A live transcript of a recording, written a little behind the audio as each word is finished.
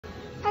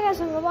Hi guys,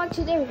 welcome back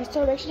today. We're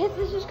still reaction. Hit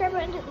the subscribe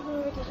button, hit the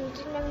notification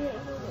to never miss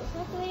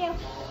the video.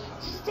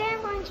 So today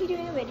I'm going to be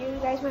doing a video. You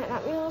guys might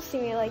not be able to see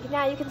me, like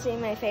now you can see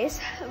my face,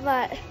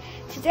 but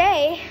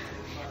today,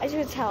 as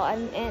you can tell,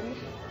 I'm in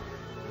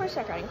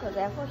horseback riding clothes.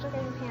 I have horseback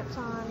riding pants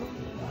on,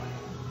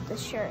 the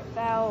shirt,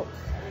 belt,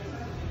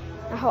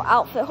 my whole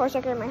outfit,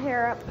 horseback riding, my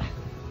hair up.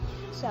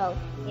 So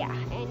yeah,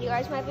 and you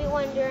guys might be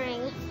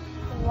wondering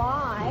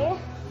why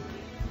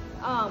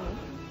I'm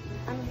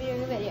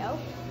doing a video.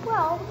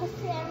 Well, because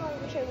today I'm going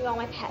to show you all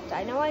my pets.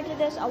 I know I did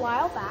this a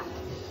while back,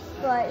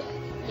 but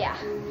yeah.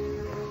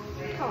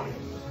 Come on.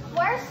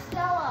 Where's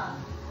Stella?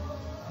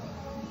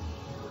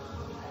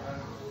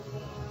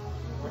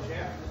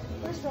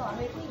 Where's Stella?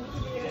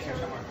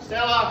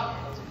 Stella!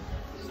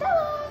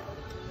 Stella!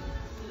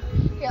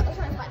 Here, let's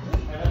try and find her.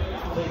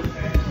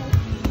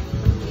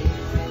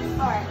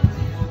 Alright.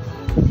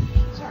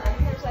 Sorry,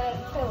 here's I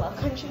love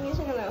country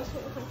music and I was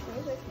listening to country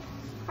music.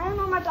 I don't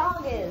know where my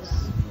dog is.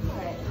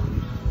 Alright.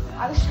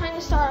 I was trying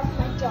to start off with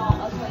my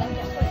dog, but I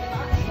guess I'm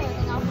not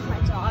starting off with my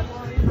dog.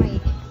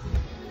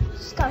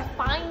 Just gotta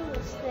find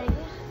this thing.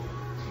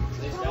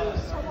 She's probably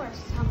somewhere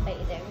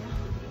sunbathing.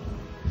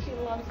 She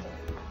loves it.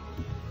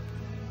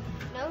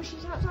 No,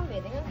 she's not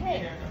sunbathing.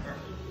 Okay.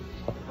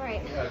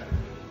 Alright.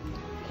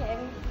 Okay.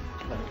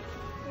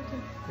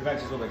 Go back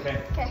to school, okay?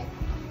 Okay.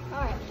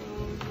 Alright.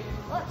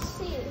 Let's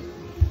see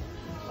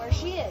where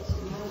she is.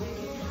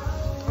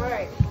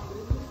 Alright.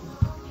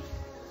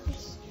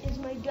 Is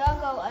my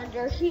doggo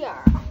under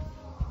here?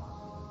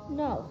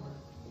 No.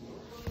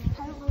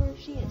 I don't know where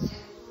she is.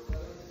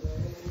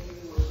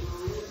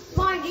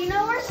 Mom, do you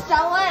know where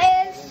Stella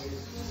is?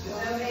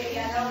 No, maybe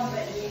I don't,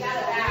 but she got a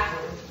bath.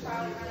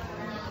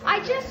 I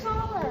just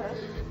saw her.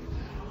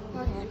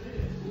 Okay.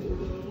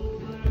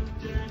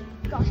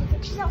 Gosh, I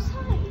think she's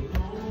outside.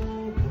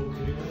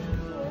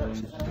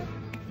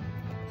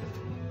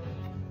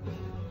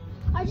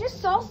 I just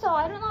saw Stella.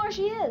 I don't know where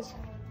she is.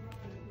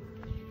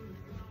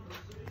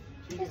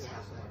 Okay.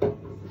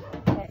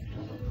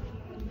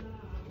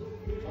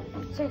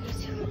 So,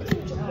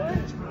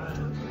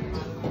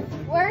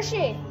 where is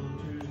she?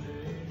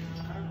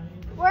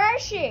 Where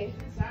is she?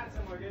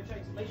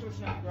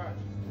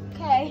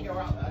 Okay.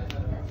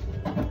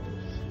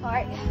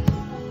 Alright.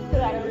 We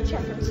gotta go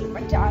check and see where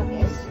my dog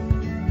is.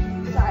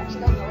 So I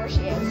actually don't know where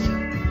she is.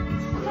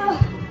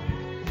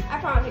 I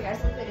promise you guys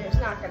this video is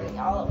not gonna be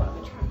all about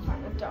me trying to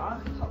find a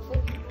dog,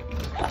 hopefully.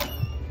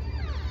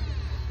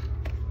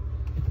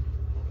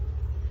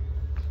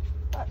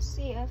 Let's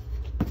see if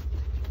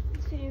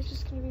this video is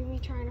just gonna be me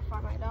trying to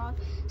find my dog.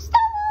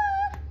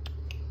 Stella!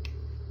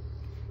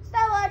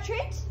 Stella,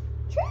 treat!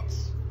 Treat!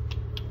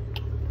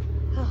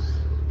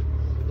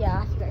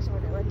 Yeah, if you guys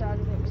wonder what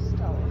dog's name is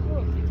Stella.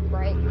 Oh, it's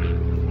bright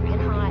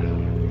and hot.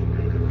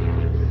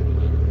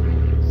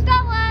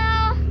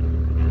 Stella!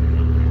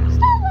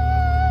 Stella!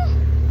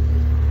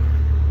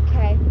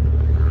 Okay.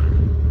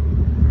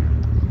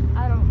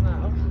 I don't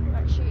know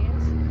where she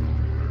is.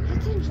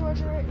 It's in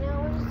Georgia right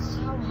now and it's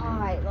so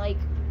hot. Like,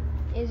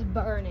 it's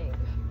burning.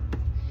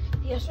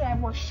 Yesterday I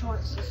wore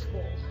shorts to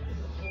school.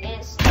 And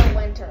it's still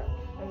winter.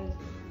 And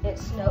it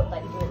snowed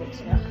like 3 weeks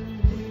ago.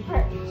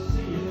 Alright.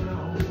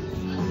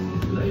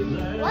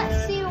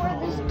 Let's see where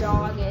this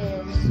dog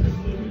is.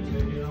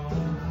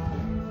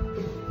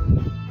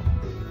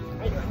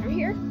 Are you under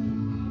here?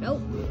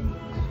 Nope.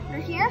 Under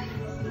here?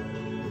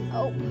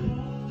 Oh.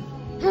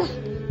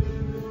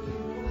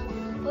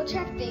 We'll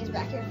check these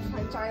back here.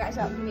 I'm sorry guys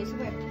about the music.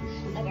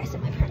 Like I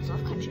said, my parents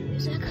love country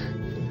music.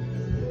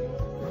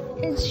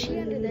 Is she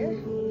under there?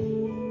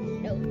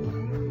 Nope.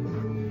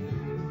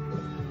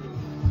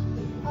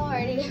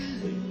 Alrighty.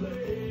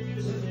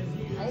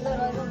 I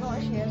literally don't know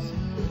where she is.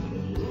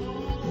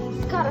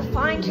 Gotta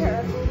find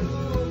her.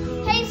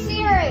 Hey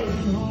Siri!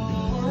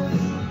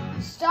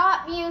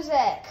 Stop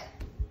music!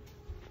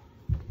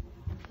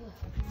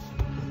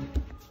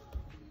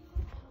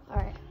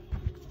 Alright.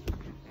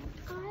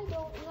 I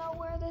don't know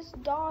where this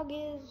dog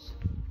is.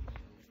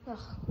 Ugh.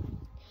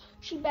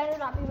 She better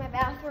not be in my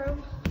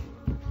bathroom.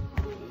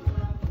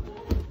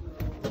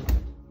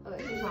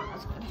 Okay, she's not.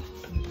 That's good.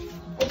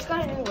 It's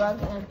got a new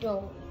rug and I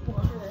don't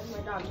want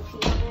my dog to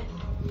pee on it.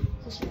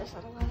 So she just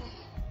got away.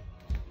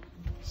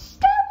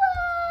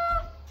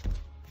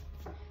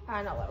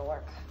 I know that'll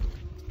work.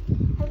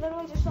 I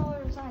literally just saw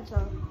her inside, so. I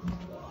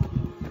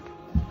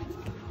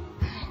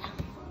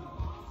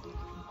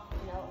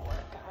know it'll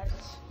work,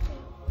 guys.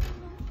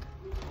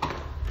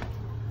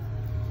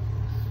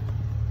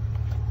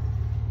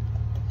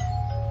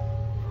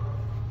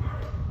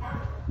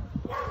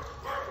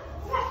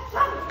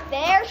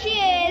 There she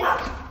is.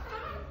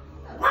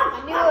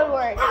 I knew it would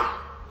work.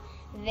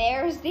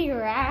 There's the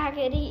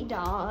raggedy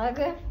dog.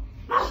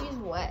 She's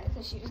wet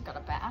because she just got a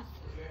bath.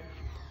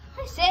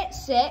 Sit,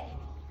 sit.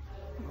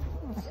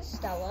 This is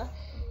Stella.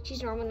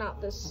 She's normally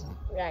not this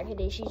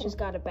raggedy. She just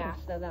got a bath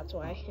though, that's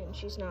why. And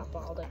she's not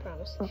bald, I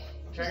promise.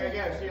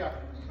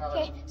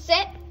 Okay,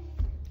 sit.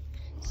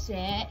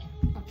 Sit.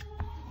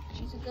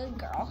 She's a good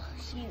girl.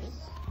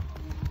 She's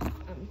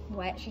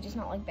wet. She does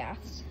not like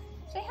baths.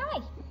 Say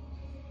hi.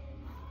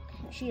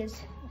 She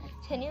is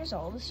 10 years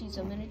old. She's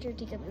a miniature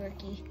teacup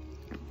Yorkie.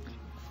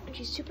 And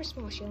she's super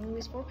small. She only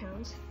weighs 4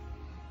 pounds.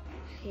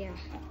 Yeah.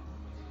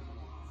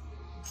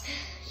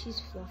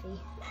 She's fluffy.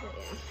 But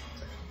yeah.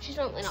 She's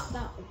normally not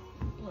that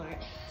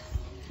large.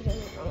 She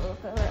doesn't normally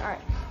look that large.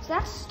 Alright, so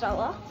that's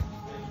Stella.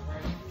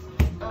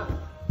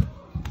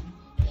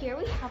 Here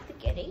we have the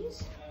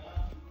guineas.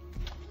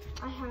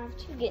 I have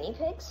 2 guinea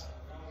pigs.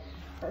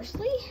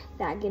 Firstly,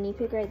 that guinea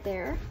pig right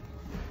there.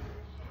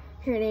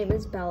 Her name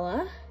is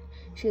Bella.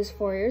 She is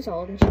 4 years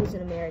old and she's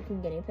an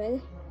American guinea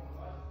pig.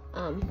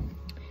 Bella!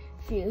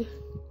 Here,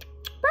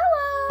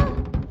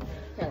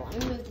 let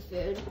me move the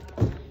food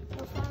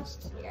real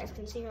fast so you guys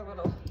can see her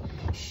little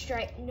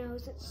striped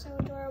nose. It's so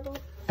adorable.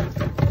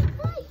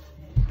 Hi!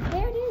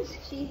 There it is.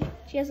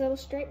 She has a little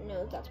striped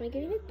nose. That's my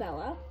guinea pig,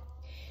 Bella.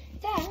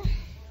 Then,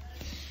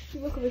 if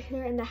you look over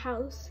here in the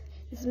house,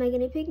 this is my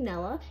guinea pig,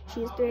 Nella.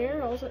 She is 3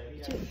 years old.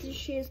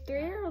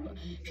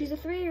 She's a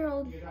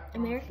 3-year-old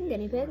American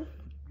guinea pig.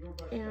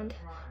 And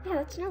yeah,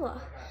 that's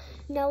Nella.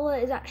 Nella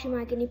is actually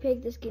my guinea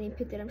pig. This guinea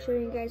pig that I'm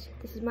showing you guys,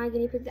 this is my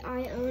guinea pig that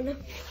I own.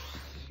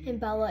 And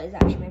Bella is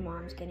actually my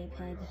mom's guinea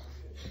pig.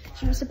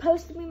 She was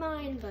supposed to be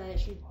mine, but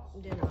she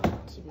did not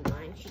want to be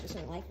mine. She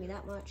doesn't like me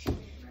that much.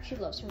 She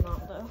loves her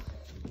mom though.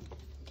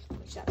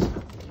 Which that's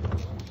not.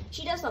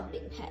 She does love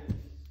being pet.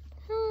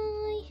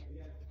 Hi.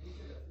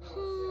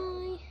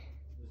 Hi.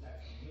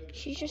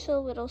 She's just a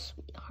little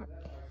sweetheart.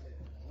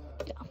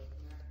 Yeah.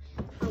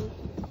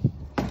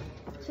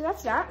 So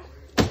that's that.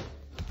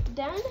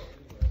 Then,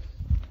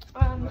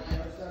 I'm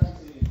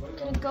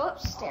gonna go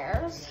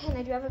upstairs, and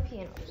I do have a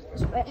piano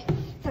upstairs, but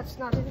that's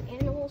not an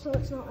animal, so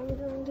it's not what I'm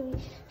going to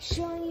be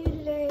showing you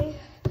today.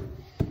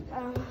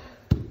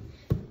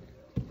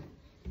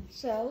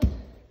 So,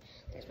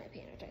 there's my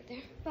piano right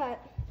there. But,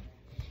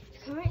 if you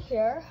come right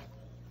here,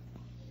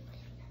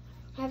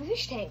 I have a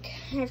fish tank.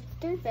 I have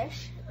 3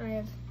 fish.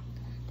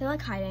 They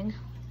like hiding.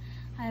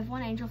 I have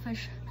 1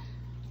 angelfish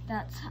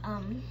that's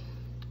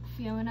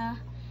Fiona,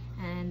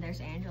 and there's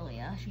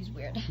Angelia. She's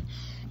weird.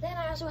 Then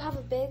I also have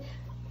a big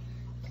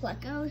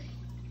pleco.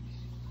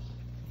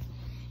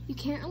 You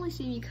can't really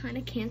see, you kind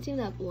of can't see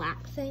that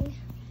black thing.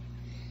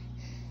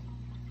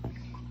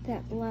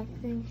 That black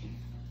thing.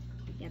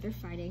 Yeah, they're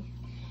fighting.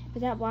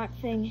 But that black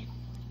thing,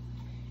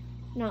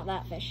 not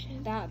that fish,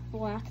 that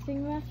black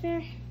thing back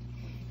there.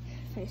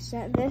 If I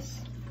set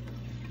this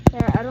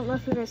there, I don't know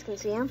if you guys can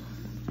see him.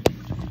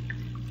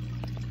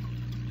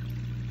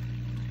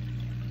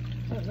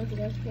 I don't know if you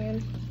guys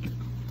can.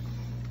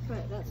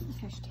 But that's the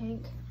fish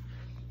tank.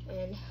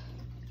 And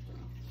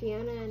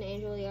Fiona and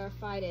Angelia are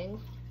fighting.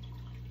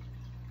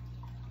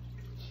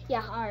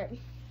 Yeah, alright.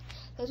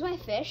 Those are my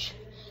fish.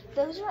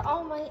 Those are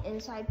all my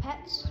inside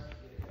pets.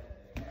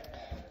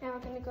 Now we're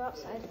gonna go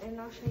outside and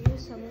I'll show you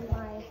some of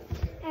my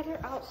other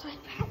outside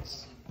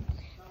pets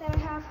that I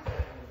have.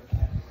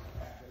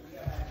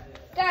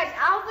 Guys,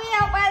 I'll be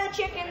out by the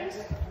chickens.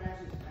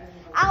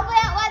 I'll be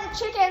out by the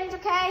chickens,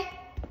 okay?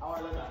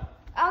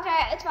 Okay,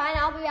 it's fine,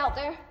 I'll be out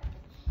there.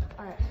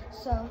 Alright,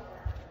 so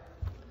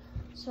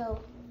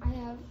I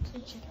have 2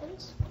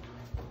 chickens.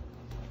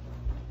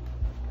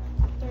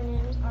 Their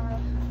names are,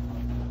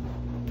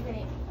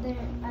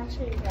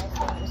 actually you guys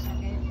see in a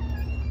second.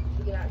 If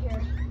you get out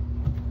here.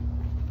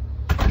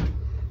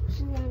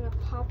 So I'm gonna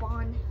pop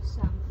on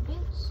some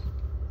boots.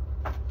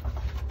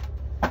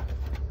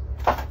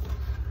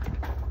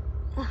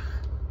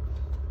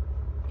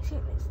 See,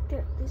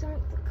 these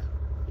aren't the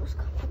most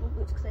comfortable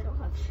boots because I don't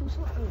have shoes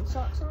on,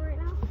 socks on right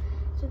now.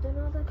 So they're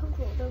not that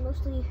comfortable.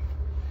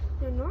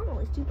 They're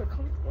normally super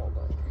comfortable,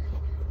 but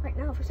right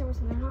now for some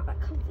reason they're not that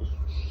comfy.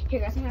 Here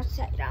guys, I'm gonna have to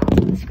set you down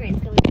so the screen's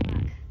gonna be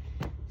black.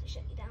 So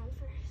shut you down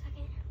for a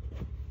second.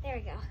 There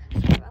we go.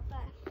 Sorry about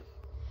that.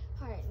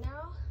 Alright,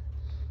 now,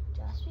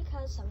 just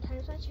because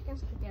sometimes my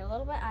chickens can get a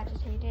little bit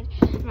agitated,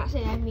 I'm not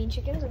saying I have mean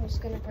chickens, I'm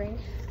just gonna bring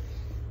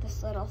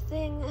this little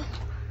thing that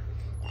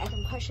I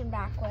can push them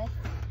back with.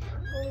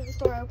 I'll leave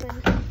the door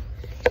open,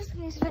 just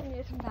in case if I need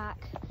to come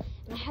back.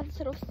 And I have this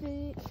little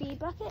feed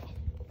bucket.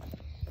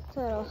 It's a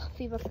little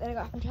feed bucket that I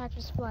got from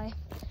Tractor Supply.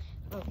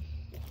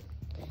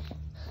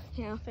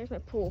 Yeah, there's my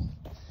pool.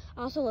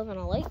 I also live on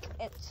a lake.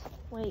 It's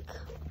Lake,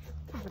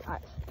 I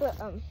forgot.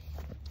 But,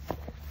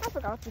 I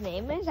forgot what the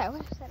name is. I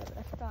would have said it, but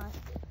I forgot.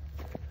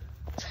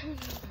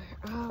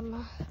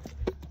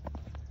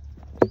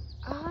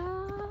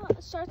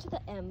 It starts with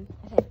an M,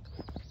 I think.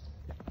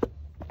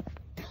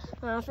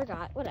 I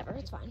forgot. Whatever,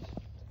 it's fine.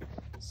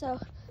 So,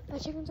 my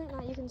chickens right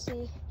now, you can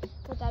see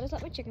that that is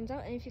let my chickens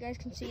out. And if you guys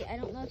can see, I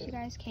don't know if you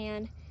guys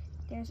can,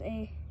 there's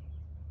a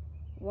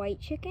white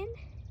chicken.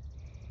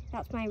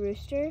 That's my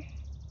rooster.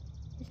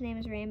 His name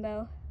is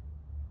Rainbow.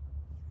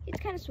 He's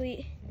kind of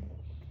sweet.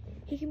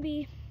 He can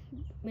be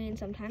mean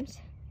sometimes.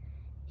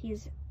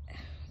 He's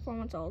 4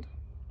 months old.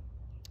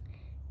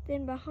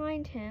 Then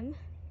behind him,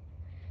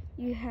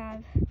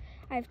 I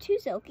have 2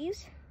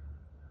 silkies.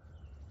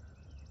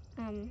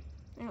 I don't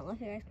know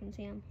if you guys can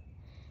see them,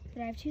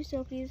 but I have 2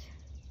 silkies.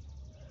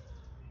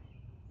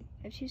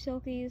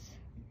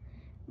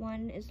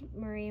 One is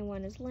Marie and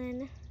one is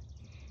Lynn.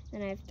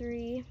 Then I have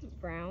 3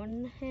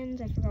 brown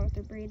hens. I forgot what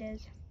their breed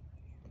is.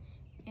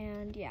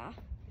 And yeah,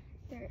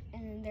 and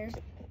then there's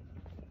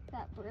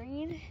that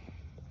breed.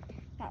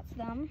 That's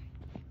them.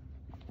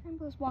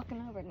 Rainbow's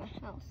walking over to my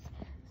house,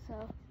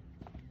 so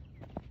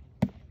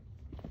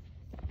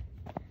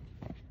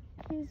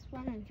he's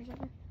running for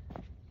something.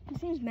 He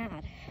seems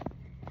mad.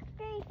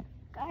 Okay,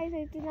 guys,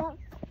 I did not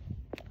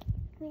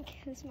think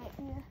this might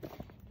be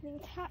an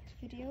attacked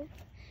video,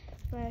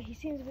 but he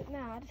seems a bit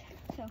mad,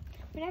 so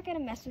we're not gonna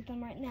mess with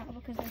them right now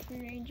because they're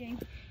free ranging.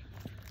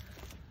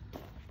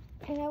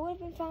 And I would have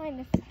been fine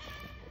if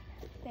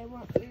they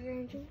weren't free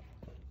ranging.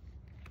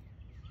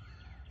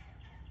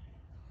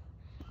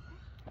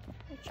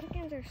 The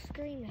chickens are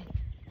screaming.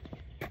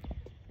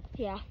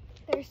 Yeah,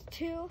 there's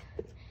two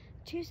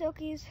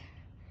silkies,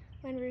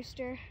 1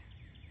 rooster.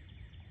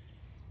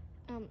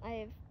 I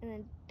have, and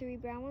then 3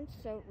 brown ones.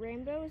 So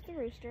Rainbow is the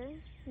rooster,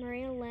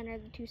 Marie and Lynn are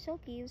the 2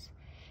 silkies,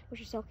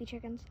 which are silky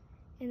chickens.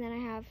 And then I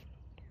have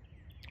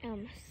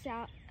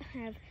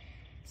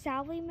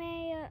Sally,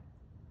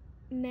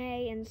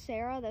 May, and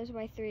Sarah. Those are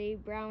my 3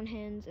 brown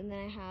hens. And then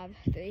I have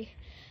 3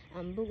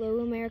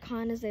 blue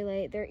Americanas. They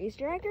lay their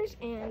Easter eggers,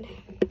 and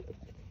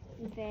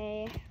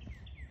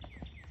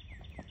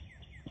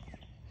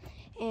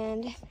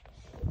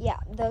yeah,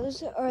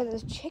 those are the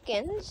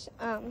chickens.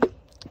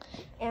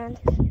 And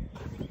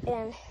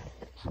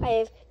I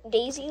have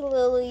Daisy,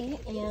 Lily,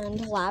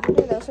 and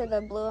Lavender. Those are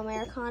the blue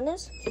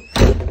Americanas.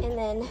 And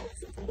then,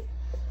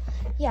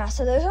 yeah,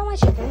 so those are my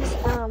chickens.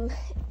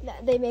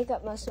 They make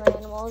up most of my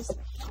animals.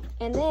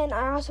 And then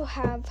I also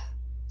have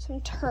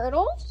some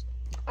turtles.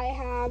 I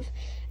have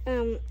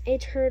a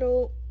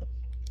turtle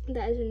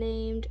that is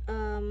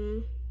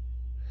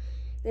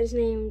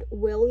named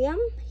William.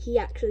 He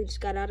actually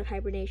just got out of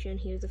hibernation.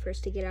 He was the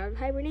first to get out of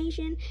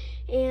hibernation.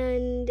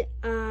 And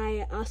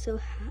I also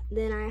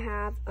I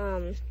have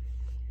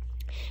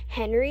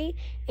Henry,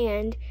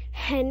 and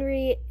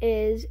Henry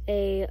is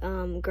a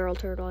girl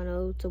turtle. I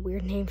know it's a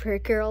weird name for a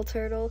girl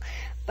turtle,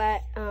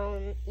 but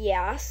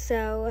yeah,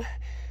 so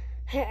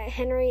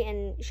Henry,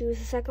 and she was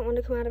the second one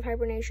to come out of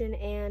hibernation.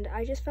 And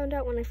I just found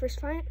out when I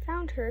first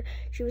found her,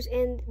 she was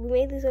we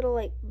made these little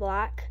like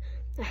black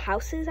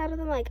houses out of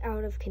them, like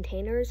out of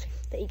containers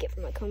that you get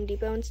from like Home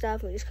Depot and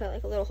stuff. We just cut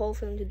like a little hole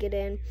for them to get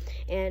in,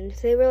 and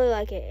they really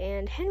like it.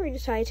 And Henry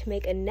decided to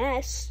make a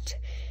nest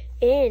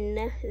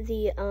in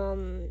the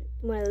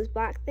one of those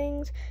black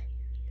things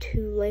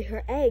to lay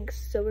her eggs.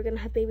 So we're gonna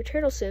have baby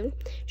turtle soon.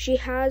 She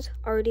has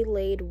already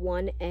laid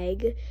 1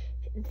 egg,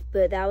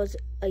 but that was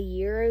a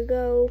year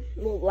ago,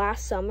 well,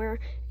 last summer,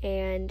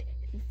 and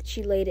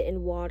she laid it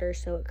in water,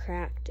 so it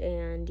cracked,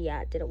 and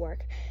yeah, it didn't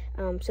work.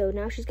 So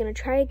now she's gonna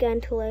try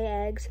again to lay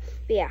eggs.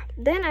 But yeah,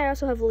 then I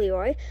also have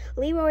Leroy.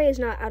 Leroy is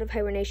not out of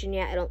hibernation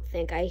yet, I don't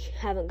think. I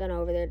haven't gone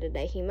over there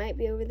today. He might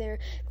be over there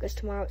because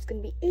tomorrow it's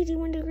gonna be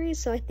 81 degrees,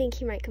 so I think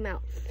he might come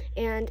out.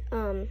 And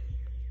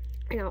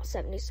now it's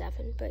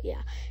 77, but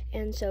yeah.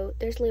 And so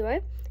there's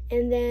Leroy.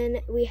 And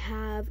then we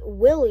have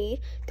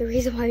Willie. The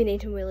reason why we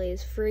named him Willie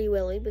is Free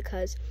Willie,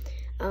 because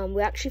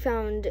we actually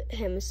found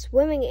him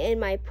swimming in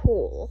my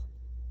pool.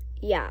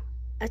 Yeah,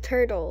 a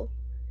turtle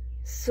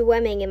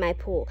swimming in my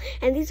pool.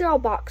 And these are all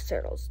box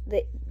turtles.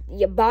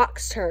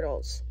 Box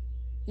turtles.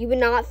 You would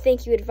not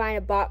think you would find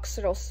a box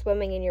turtle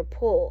swimming in your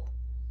pool.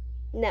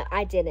 No,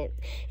 I didn't.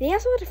 And he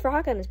also had a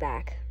frog on his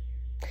back.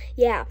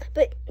 Yeah,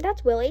 but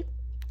that's Willie.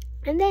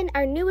 And then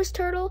our newest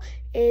turtle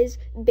is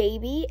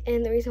Baby,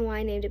 and the reason why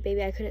I named it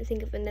Baby, I couldn't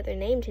think of another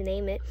name to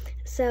name it,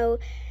 so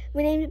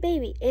we named it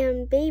Baby.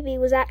 And Baby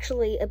was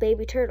actually a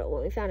baby turtle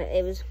when we found it.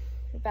 It was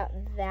about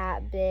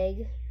that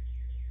big.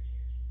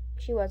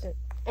 She wasn't,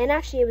 and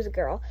actually it was a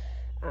girl.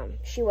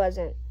 She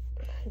wasn't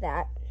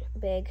that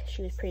big.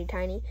 She was pretty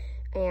tiny,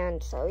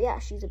 and so yeah,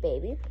 she's a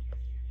baby,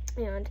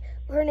 and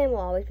her name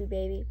will always be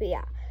Baby. But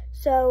yeah,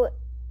 so,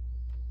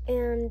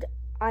 and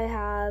I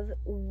have,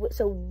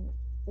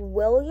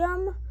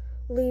 William,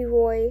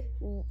 Leroy,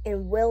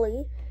 and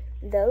Willie,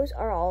 those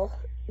are all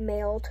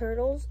male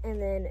turtles.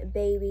 And then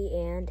Baby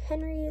and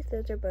Henry,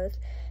 those are both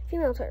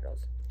female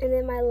turtles. And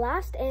then my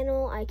last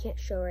animal I can't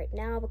show right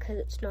now because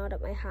it's not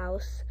at my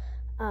house.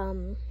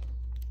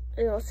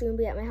 It'll soon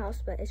be at my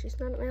house, but it's just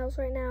not at my house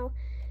right now.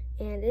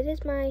 And it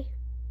is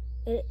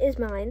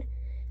mine,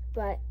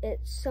 but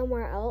it's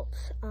somewhere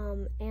else.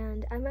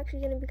 And I'm actually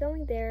going to be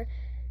going there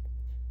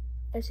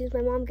as soon as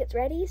my mom gets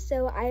ready,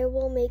 so I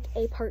will make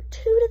a part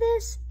 2 to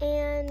this,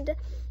 and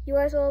you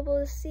guys will be able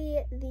to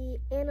see the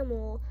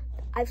animal.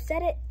 I've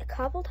said it a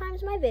couple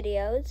times in my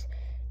videos.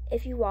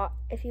 If you've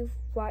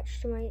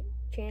watched my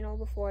channel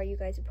before, you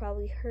guys have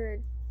probably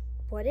heard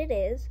what it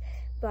is,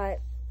 but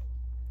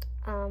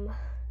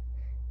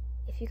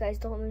if you guys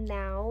don't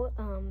know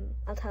now,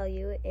 I'll tell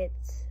you,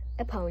 it's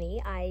a pony.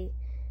 I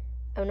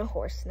own a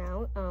horse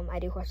now. I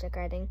do horseback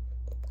riding.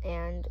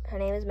 And her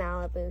name is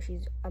Malibu.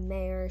 She's a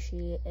mare.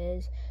 She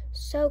is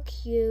so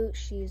cute.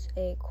 She's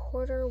a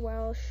quarter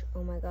Welsh.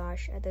 Oh my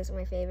gosh, those are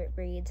my favorite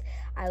breeds.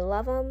 I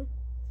love them.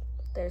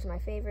 There's my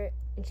favorite.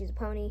 And she's a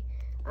pony,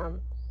 a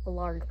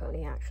large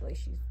pony actually.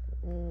 She's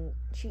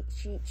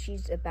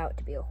she's about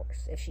to be a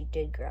horse if she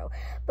did grow,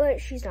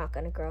 but she's not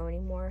gonna grow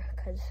anymore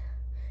because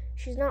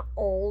she's not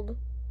old,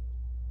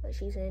 but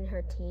she's in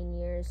her teen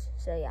years.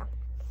 So yeah,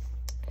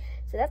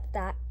 so that's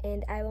that,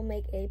 and I will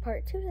make a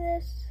part 2 to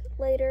this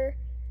later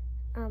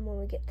when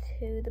we get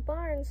to the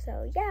barn.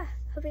 So yeah,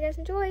 hope you guys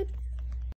enjoyed.